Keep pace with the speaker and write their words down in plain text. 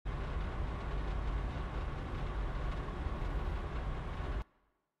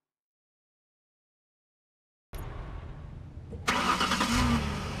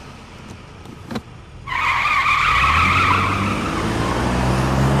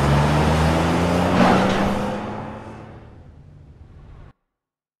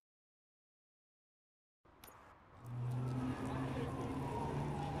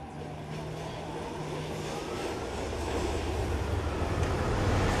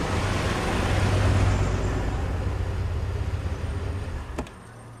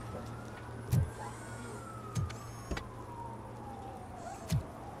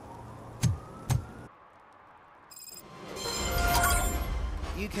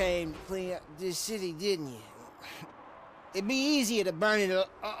came to clean up this city, didn't you? It'd be easier to burn it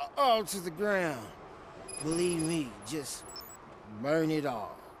all to the ground. Believe me, just burn it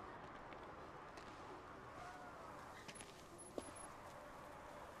all.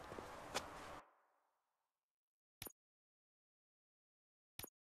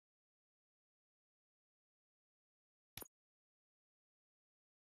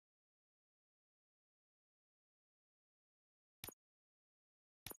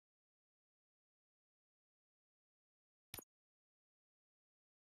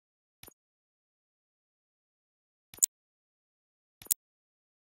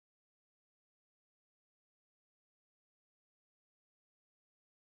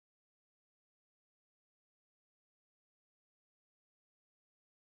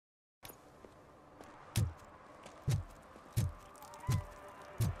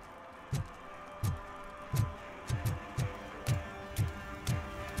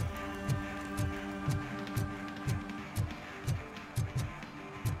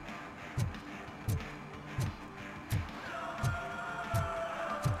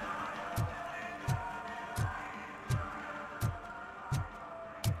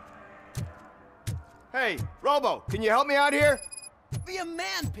 Hey, Robo, can you help me out here? Be a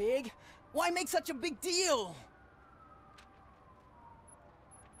man, pig! Why make such a big deal?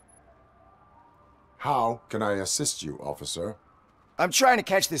 How can I assist you, officer? I'm trying to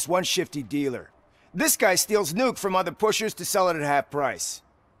catch this one shifty dealer. This guy steals nuke from other pushers to sell it at half price.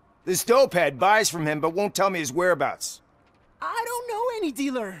 This dopehead buys from him but won't tell me his whereabouts. I don't know any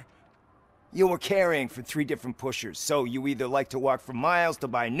dealer. You were carrying for 3 different pushers, so you either like to walk for miles to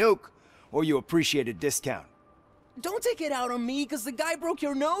buy nuke, or you appreciate a discount. Don't take it out on me, because the guy broke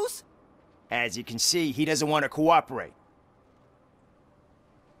your nose? As you can see, he doesn't want to cooperate.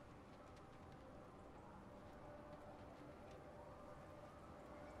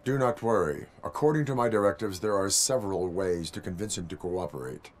 Do not worry. According to my directives, there are several ways to convince him to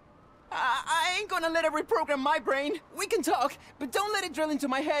cooperate. I ain't gonna let it reprogram my brain. We can talk, but don't let it drill into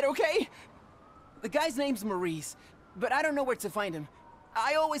my head, okay? The guy's name's Maurice, but I don't know where to find him.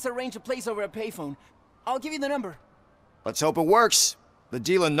 I always arrange a place over a payphone. I'll give you the number. Let's hope it works. The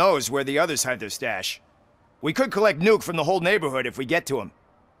dealer knows where the others hide their stash. We could collect nuke from the whole neighborhood if we get to him.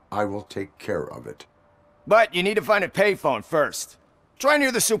 I will take care of it. But you need to find a payphone first. Try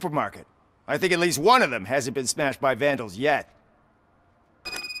near the supermarket. I think at least one of them hasn't been smashed by vandals yet.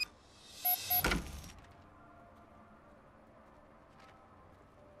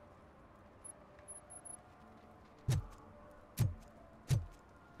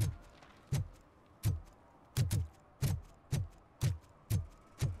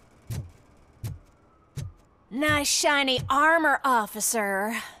 Nice shiny armor,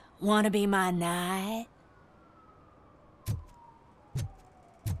 officer. Wanna be my knight?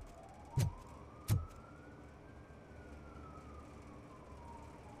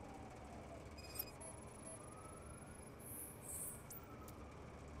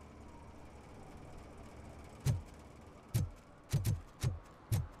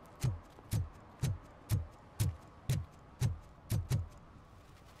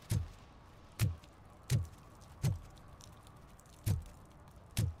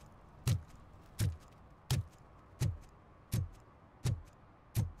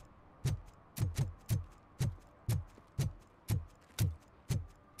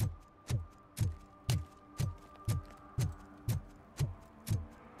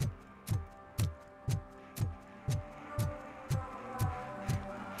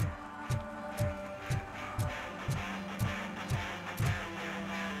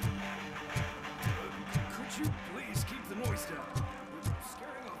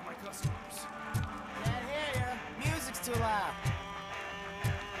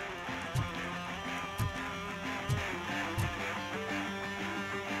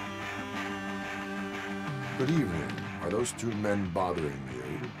 Good evening. Are those 2 men bothering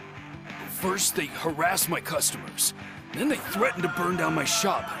you? First, they harass my customers. Then they threaten to burn down my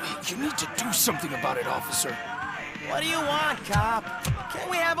shop. You need to do something about it, officer. What do you want, cop? Can't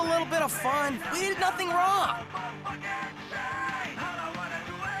we have a little bit of fun? We did nothing wrong.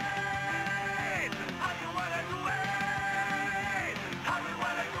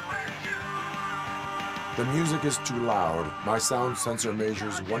 The music is too loud. My sound sensor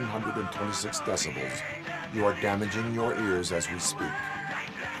measures 126 decibels. You are damaging your ears as we speak.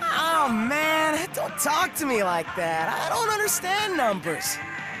 Oh, man, don't talk to me like that. I don't understand numbers.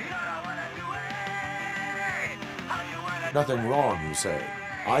 Nothing wrong, you say.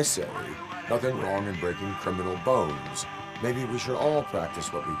 I say, nothing wrong in breaking criminal bones. Maybe we should all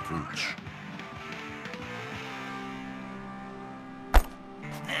practice what we preach.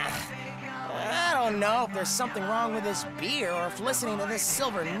 know if there's something wrong with this beer or if listening to this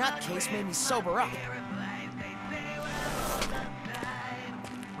silver nutcase made me sober up.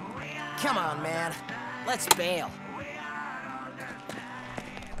 Come on, man. Let's bail.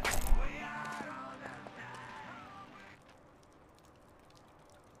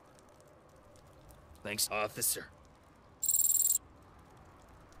 Thanks, officer.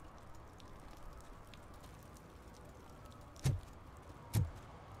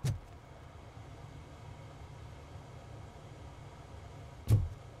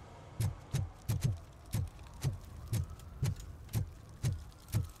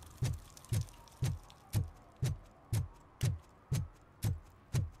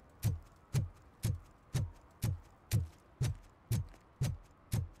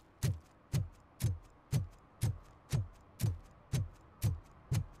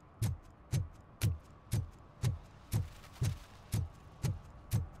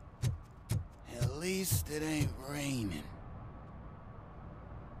 At least it ain't raining.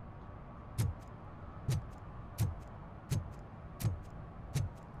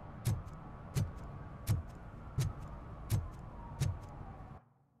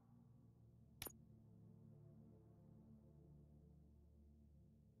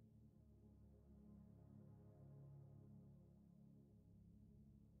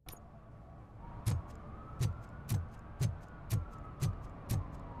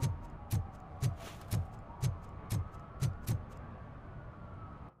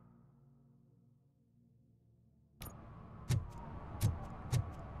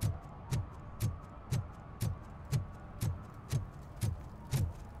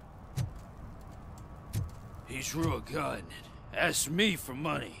 He drew a gun and asked me for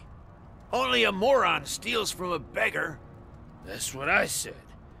money. Only a moron steals from a beggar. That's what I said.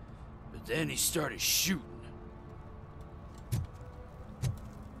 But then he started shooting.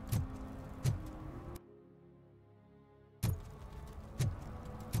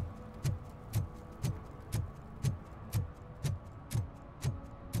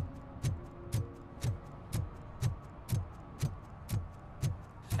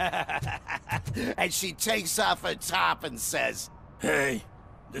 And she takes off her top and says, Hey,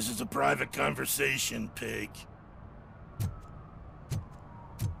 this is a private conversation, pig.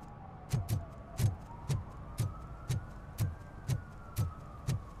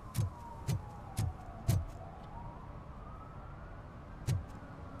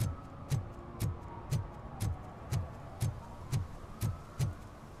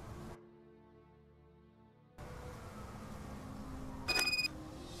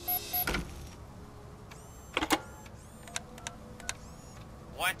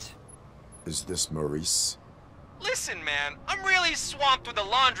 What? Is this Maurice? Listen, man, I'm really swamped with the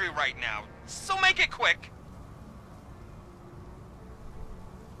laundry right now, so make it quick.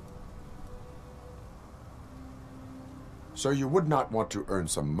 So you would not want to earn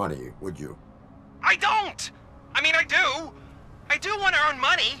some money, would you? I don't! I mean, I do! I do want to earn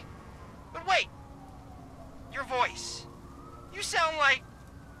money! But wait, your voice. You sound like...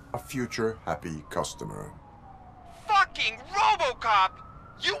 A future happy customer. fucking Robocop!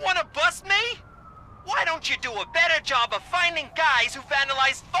 You want to bust me? Why don't you do a better job of finding guys who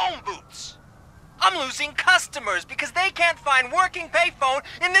vandalize phone booths? I'm losing customers because they can't find working payphone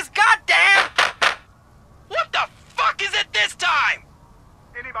in this goddamn... What the fuck is it this time?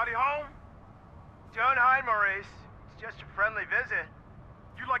 Anybody home? Don't hide, Maurice. It's just a friendly visit.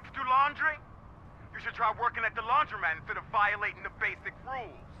 You like to do laundry? You should try working at the laundromat instead of violating the basic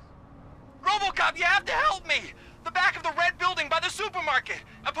rules. Robocop, you have to help me! The back of the red building by the supermarket,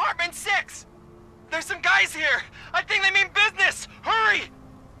 apartment 6. There's some guys here. I think they mean business. Hurry!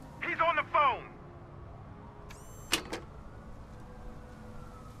 He's on the phone.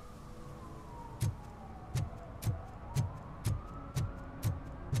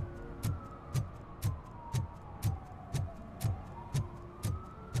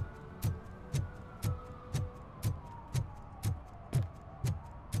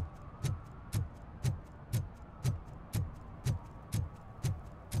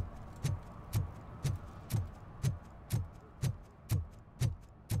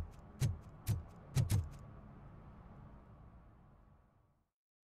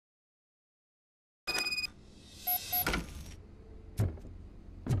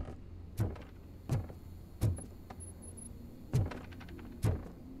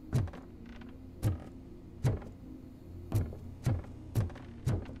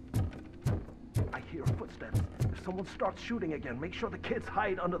 If someone starts shooting again, make sure the kids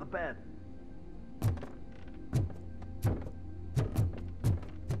hide under the bed.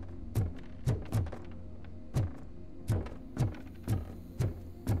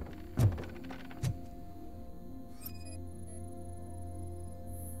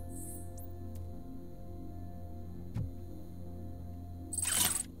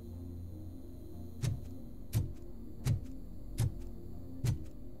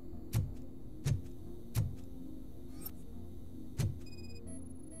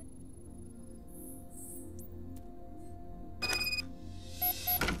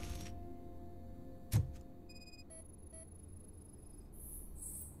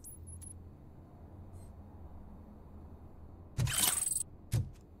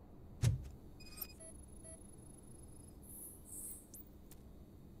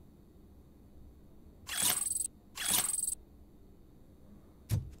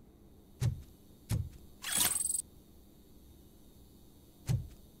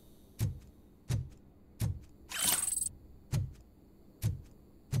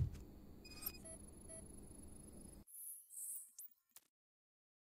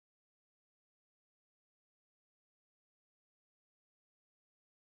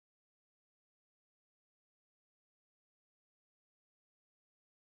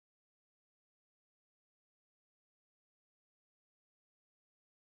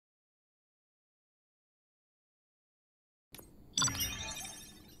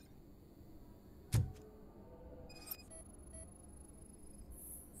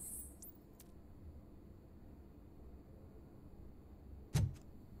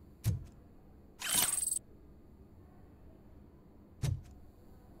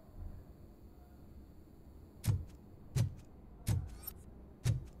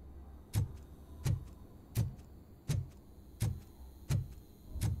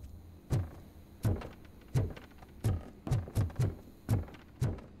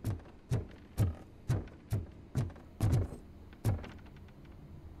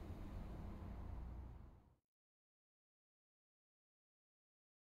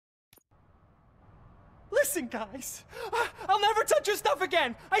 Listen, guys. I'll never touch your stuff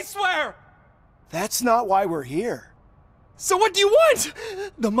again. I swear. That's not why we're here. So what do you want?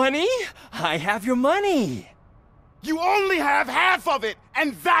 The money? I have your money. You only have half of it,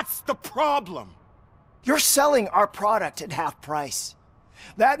 and that's the problem. You're selling our product at half price.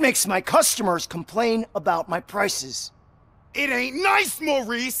 That makes my customers complain about my prices. It ain't nice,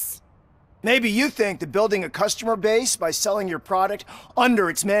 Maurice! Maybe you think that building a customer base by selling your product under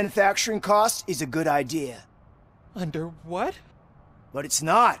its manufacturing costs is a good idea. Under what? But it's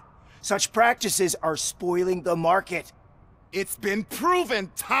not. Such practices are spoiling the market. It's been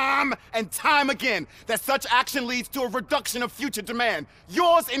proven time and time again that such action leads to a reduction of future demand,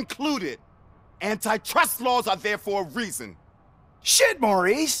 yours included. Antitrust laws are there for a reason. Shit,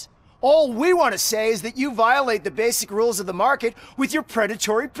 Maurice! All we want to say is that you violate the basic rules of the market with your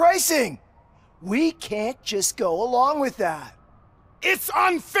predatory pricing. We can't just go along with that. It's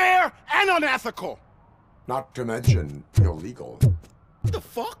unfair and unethical! Not to mention illegal. The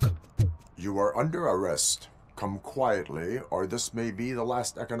fuck? You are under arrest. Come quietly, or this may be the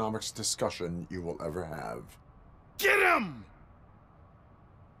last economics discussion you will ever have. Get him!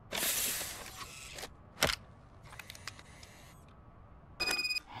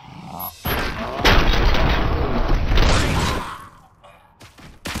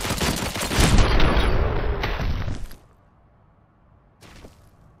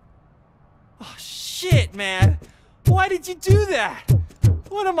 Oh, shit, man. Why did you do that?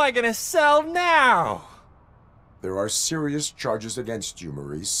 What am I gonna sell now? There are serious charges against you,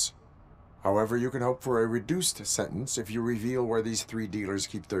 Maurice. However, you can hope for a reduced sentence if you reveal where these 3 dealers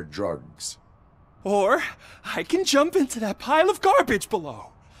keep their drugs. Or I can jump into that pile of garbage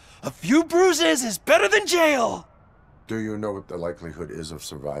below. A few bruises is better than jail. Do you know what the likelihood is of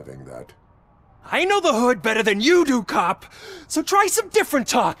surviving that? I know the hood better than you do, cop. So try some different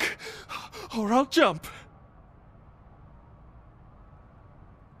talk, or I'll jump.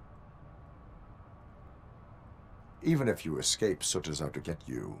 Even if you escape Soot is out to get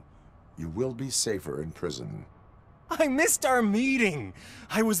you, you will be safer in prison. I missed our meeting.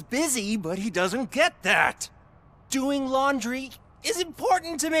 I was busy, but he doesn't get that. Doing laundry is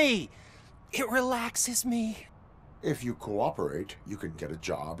important to me. It relaxes me. If you cooperate, you can get a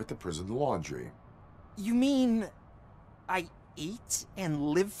job at the prison laundry. You mean I eat and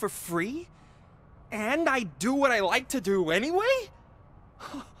live for free? And I do what I like to do anyway?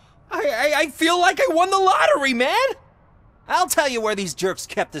 I feel like I won the lottery, man! I'll tell you where these jerks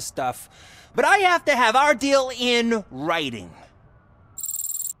kept the stuff, but I have to have our deal in writing.